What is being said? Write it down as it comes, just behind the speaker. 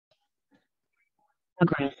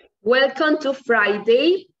Okay. Welcome to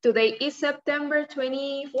Friday. Today is September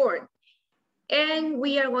 24th, and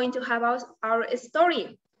we are going to have our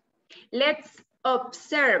story. Let's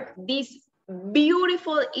observe this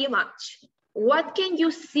beautiful image. What can you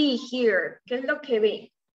see here? ¿Qué es lo que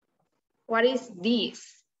ve? What is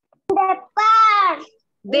this? The park.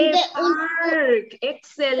 The park.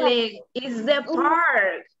 Excellent. It's the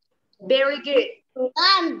park. Very good.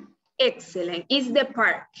 Excellent. It's the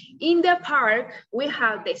park. In the park, we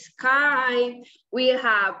have the sky, we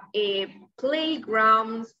have a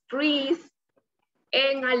playground, trees,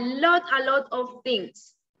 and a lot of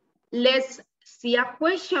things. Let's see a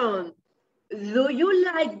question. Do you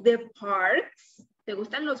like the parks? ¿Te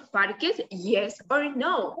gustan los parques? Yes or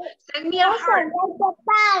no? Send me a heart.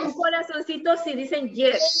 Un corazoncito si dicen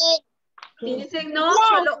yes. Si dicen no,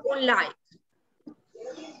 solo un like.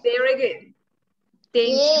 Very good.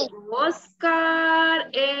 Thank you, Oscar.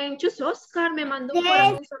 And just Oscar, me mandó un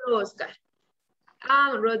corazón solo Oscar.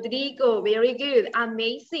 Rodrigo, very good,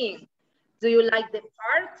 amazing. Do you like the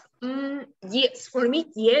parks? Yes, for me,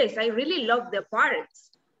 yes, I really love the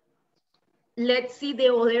parks. Let's see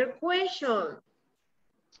the other question.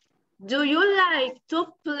 Do you like to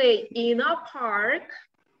play in a park?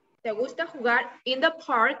 ¿Te gusta jugar in the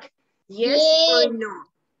park? Yes or no?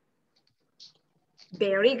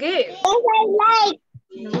 Very good. Yes, I like.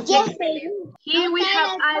 Yes, Here we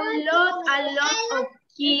have a lot of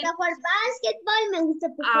kids. Por basketball, me gusta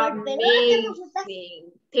jugar pelota.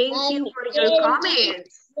 Amazing. Thank you for your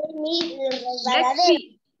comments. Let's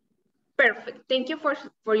see. Perfect. Thank you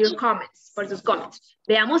for your comments, for those comments.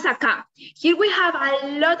 Veamos acá. Here we have a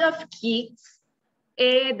lot of kids.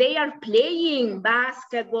 They are playing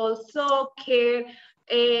basketball, soccer,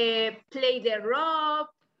 play the rope.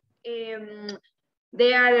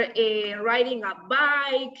 They are riding a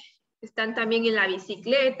bike. Están también en la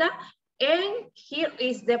bicicleta. And here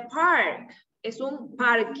is the park. Es un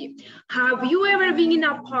parque. Have you ever been in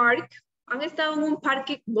a park? ¿Han estado en un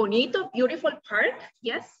parque bonito, beautiful park?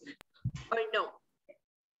 Yes or no?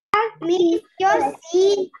 Yo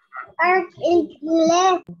sí. Park in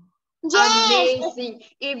left. Yes. Amazing.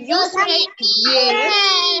 If you say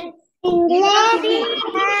yes,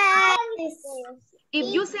 if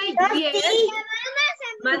you say yes,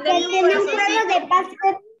 mándenme un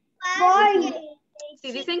corazoncito.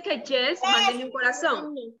 Si dicen que yes, mándenme un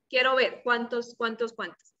corazón. Quiero ver cuántos.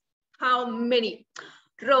 How many?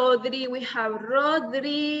 Rodri, we have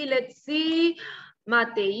Rodri. Let's see.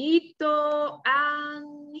 Mateito,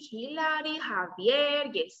 Anne, Hilary,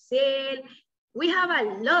 Javier, Yesel. We have a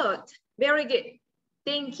lot. Very good.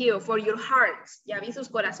 Thank you for your hearts. Ya vi sus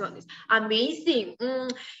corazones. Amazing.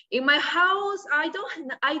 In my house, I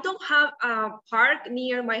don't have a park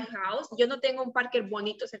near my house. Yo no tengo un parque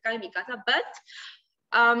bonito cerca de mi casa, but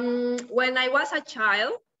when I was a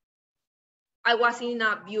child, I was in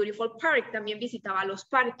a beautiful park. También visitaba los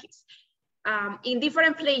parques. In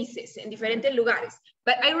different places, en diferentes lugares.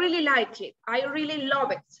 But I really like it. I really love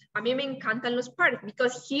it. A mí me encantan los parques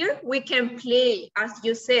because here we can play, as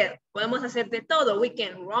you said. Podemos hacer de todo. We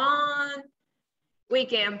can run, we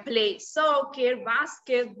can play soccer,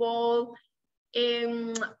 basketball,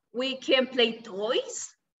 we can play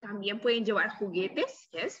toys. También pueden llevar juguetes,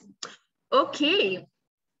 yes. Okay.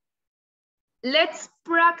 Let's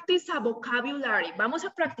practice a vocabulary. Vamos a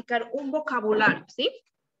practicar un vocabulario, ¿sí?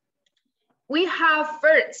 We have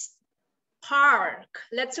first, park.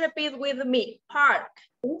 Let's repeat with me. Park.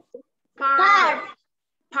 Park.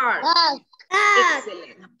 Park.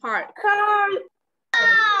 Excellent. Park.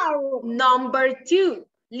 Number 2,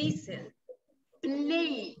 listen.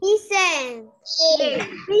 Play. Listen. Play.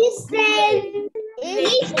 Listen.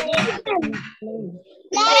 Listen.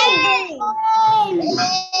 Play.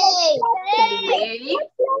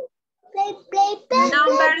 Play.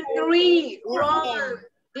 Number 3, run.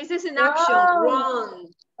 This is an action. Run.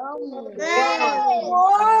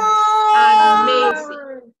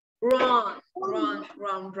 Amazing. Run.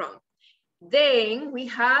 Then we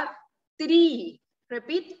have 3.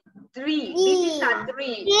 Repeat, 3. This is a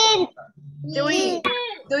 3. 3.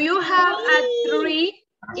 Do you have a 3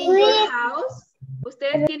 in your house?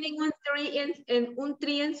 ¿Ustedes tienen un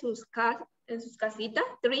 3 en sus casitas?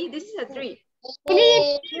 3. This is a 3.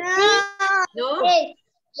 No?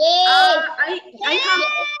 I have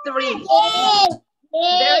 3.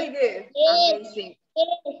 Very good. Amazing.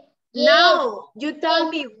 Now, you tell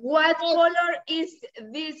me what color is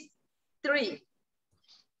this 3?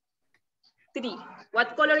 3.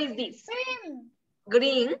 What color is this?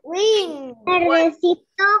 Green. Green.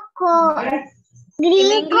 In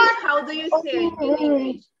English, how do you say it in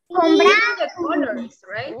English? Con The colors,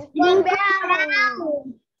 right?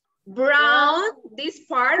 brown. Brown, this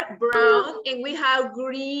part, brown, and we have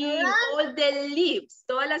green, all the leaves,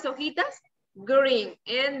 todas las hojitas, green,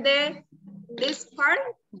 and this part,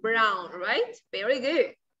 brown, right? Very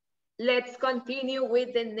good. Let's continue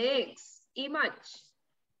with the next image.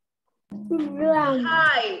 Brown.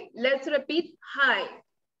 Hi, let's repeat, hi.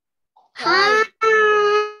 Hi.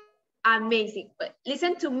 Amazing, but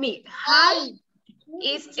listen to me, hi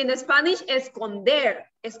is in Spanish, esconder,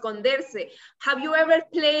 esconderse. Have you ever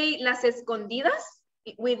played las escondidas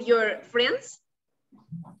with your friends?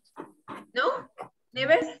 No?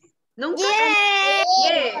 Never? Nunca? Yes.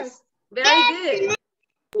 Yes. Very good.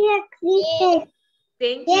 Yes.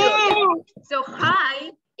 Thank you. So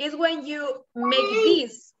hide is when you make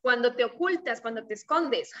this, cuando te ocultas, cuando te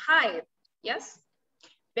escondes, hide. Yes?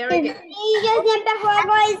 Very good. Y yo siempre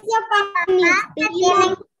juego eso para mis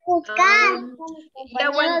primos. Yeah,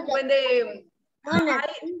 when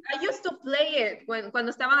I used to play it cuando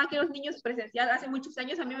estaban aquí los niños presencial hace muchos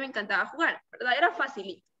años, a mí me encantaba jugar, ¿verdad? Era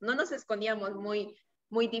facilito, no nos escondíamos muy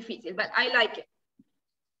difícil, but I like it.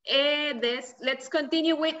 Let's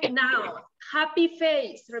continue with now. Happy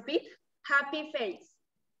face, repeat, happy face.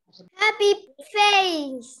 Happy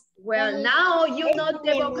face. Well, now you know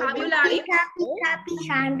the vocabulary. Happy,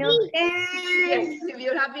 Yes,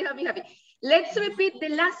 you're happy. Let's repeat the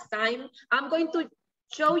last time. I'm going to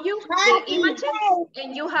show you the images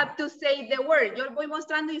and you have to say the word. Yo voy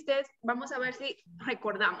mostrando y ustedes vamos a ver si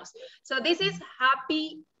recordamos. So this is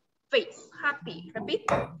happy face. Happy. Repeat.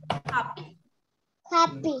 Happy.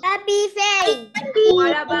 Happy face.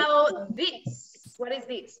 What about this? What is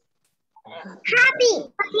this?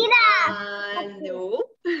 Happy. No.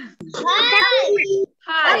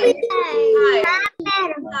 Hi.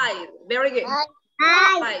 Hi. Very good.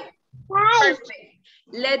 Hi. Perfect.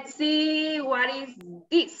 Let's see what is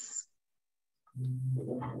this.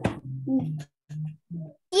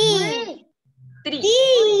 Three.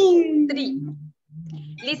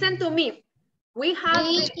 Listen to me. We have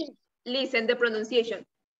listen the pronunciation.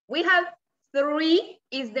 We have 3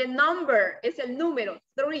 is the number, es el número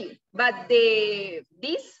 3, but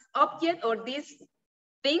this object or this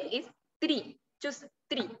thing is 3, just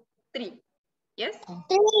 3. Yes?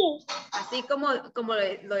 3. Así como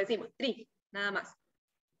lo decimos, 3, nada más.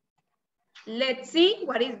 Let's see,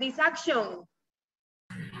 what is this action?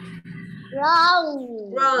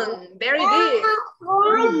 Run. Very good.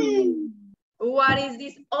 Run. What is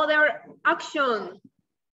this other action?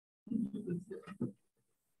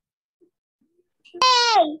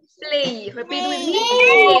 Play. Repeat with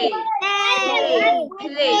me.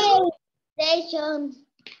 Play. Station.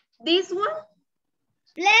 This one?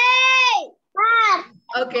 Play. Park.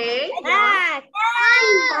 Okay. Park.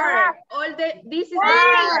 Park. This is the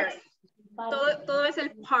park. Todo es el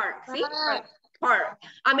park. ¿Sí? Park.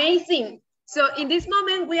 Amazing. So in this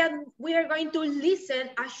moment we are going to listen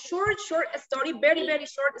a short story, very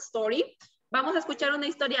short story. Vamos a escuchar una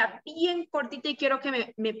historia bien cortita y quiero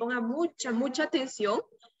que me ponga mucha atención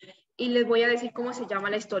y les voy a decir cómo se llama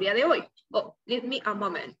la historia de hoy. Oh, give me a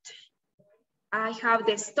moment. I have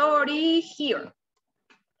the story here.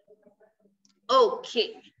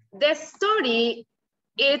 Okay, the story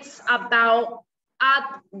it's about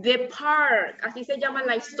at the park. Así se llama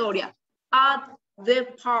la historia. At the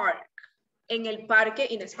park. En el parque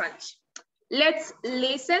in Spanish. Let's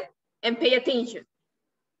listen and pay attention.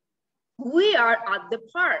 We are at the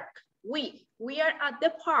park. We are at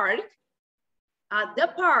the park. At the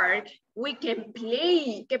park, we can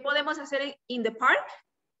play. ¿Qué podemos hacer in the park?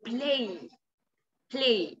 Play.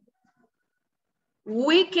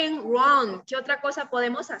 We can run. ¿Qué otra cosa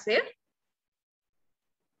podemos hacer?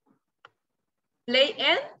 Play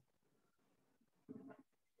and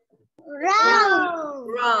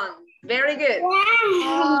run. Very good.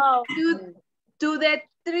 Wow. To the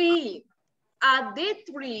tree. At the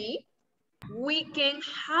tree, we can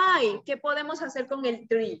hide. ¿Qué podemos hacer con el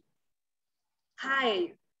tree?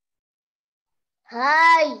 Hide.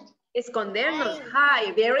 Escondernos.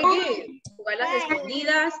 Hide. Very good. Jugar las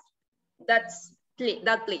escondidas. That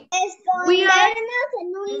play. Escondernos en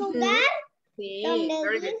un lugar Sí, donde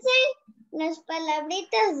very good. dicen las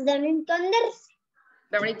palabritas donde esconderse.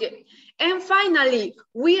 Very good. And finally,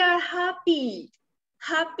 we are happy.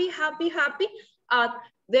 Happy at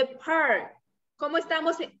the park. ¿Cómo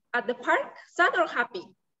estamos at the park? Sad or happy?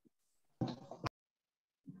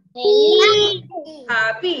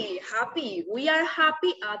 Happy. We are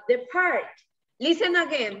happy at the park. Listen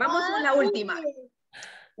again. Vamos con la última.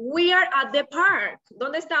 We are at the park.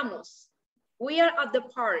 ¿Dónde estamos? We are at the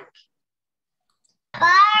park.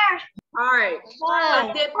 At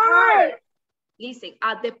the park. Listen,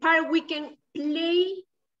 at the park we can play.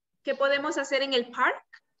 ¿Qué podemos hacer en el park?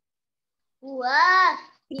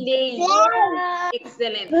 Play.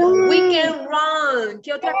 Excelente. We can run.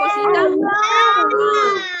 ¿Qué otra cosita?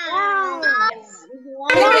 Run. Yes.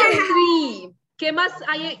 En el tree. ¿Qué más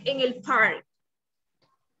hay en el park?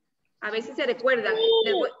 A ver si se recuerdan.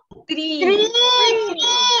 Tree.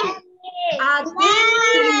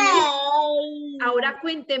 Ahora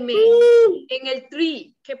cuénteme. En el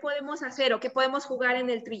tree, ¿qué podemos hacer o qué podemos jugar en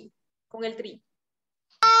el tree? Con el tree.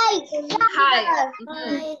 Hide.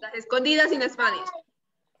 Las escondidas en Spanish.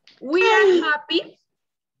 We are happy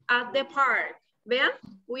at the park. Vean,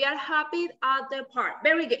 we are happy at the park.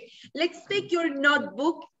 Very good. Let's take your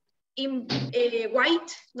notebook in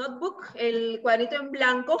white notebook, el cuadrito en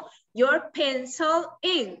blanco, your pencil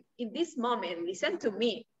in this moment. Listen to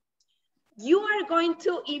me. You are going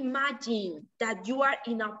to imagine that you are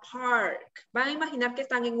in a park. Van a imaginar que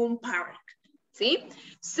están en un park. ¿Sí?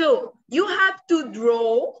 So, you have to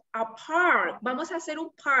draw a park. Vamos a hacer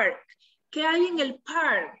un park. ¿Qué hay en el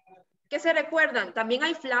park? ¿Qué se recuerdan? También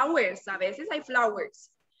hay flowers. A veces hay flowers.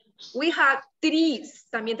 We have trees.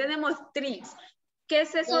 También tenemos trees. ¿Qué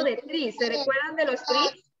es eso de trees? ¿Se recuerdan de los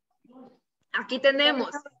trees? Aquí tenemos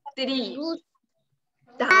trees.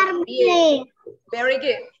 También. Very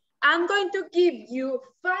good. I'm going to give you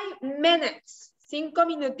 5 minutes. 5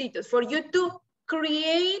 minutitos for you to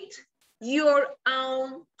create your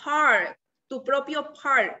own park, tu propio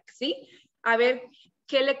park, ¿sí? A ver,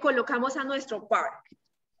 ¿qué le colocamos a nuestro park?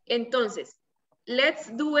 Entonces,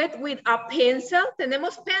 let's do it with a pencil.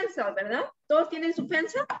 Tenemos pencil, ¿verdad? ¿Todos tienen su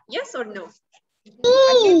pencil? Yes or no?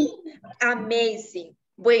 Sí. Amazing.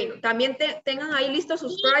 Bueno, también tengan ahí listos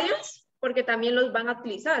sus crayons, porque también los van a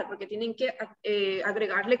utilizar, porque tienen que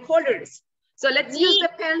agregarle colors. So let's use the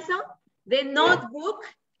pencil, the notebook,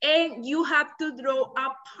 and you have to draw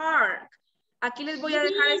a park. Aquí les voy a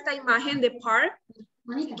dejar esta imagen de park.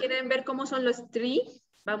 Si quieren ver cómo son los trees,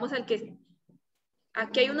 vamos al que...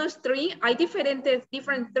 Aquí hay unos trees, hay different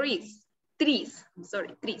trees. Trees.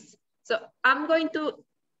 So I'm going to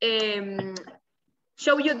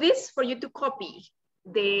show you this for you to copy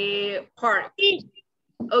the park.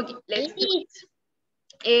 Okay, let's do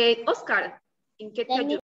it. Oscar, ¿en qué te ayudo?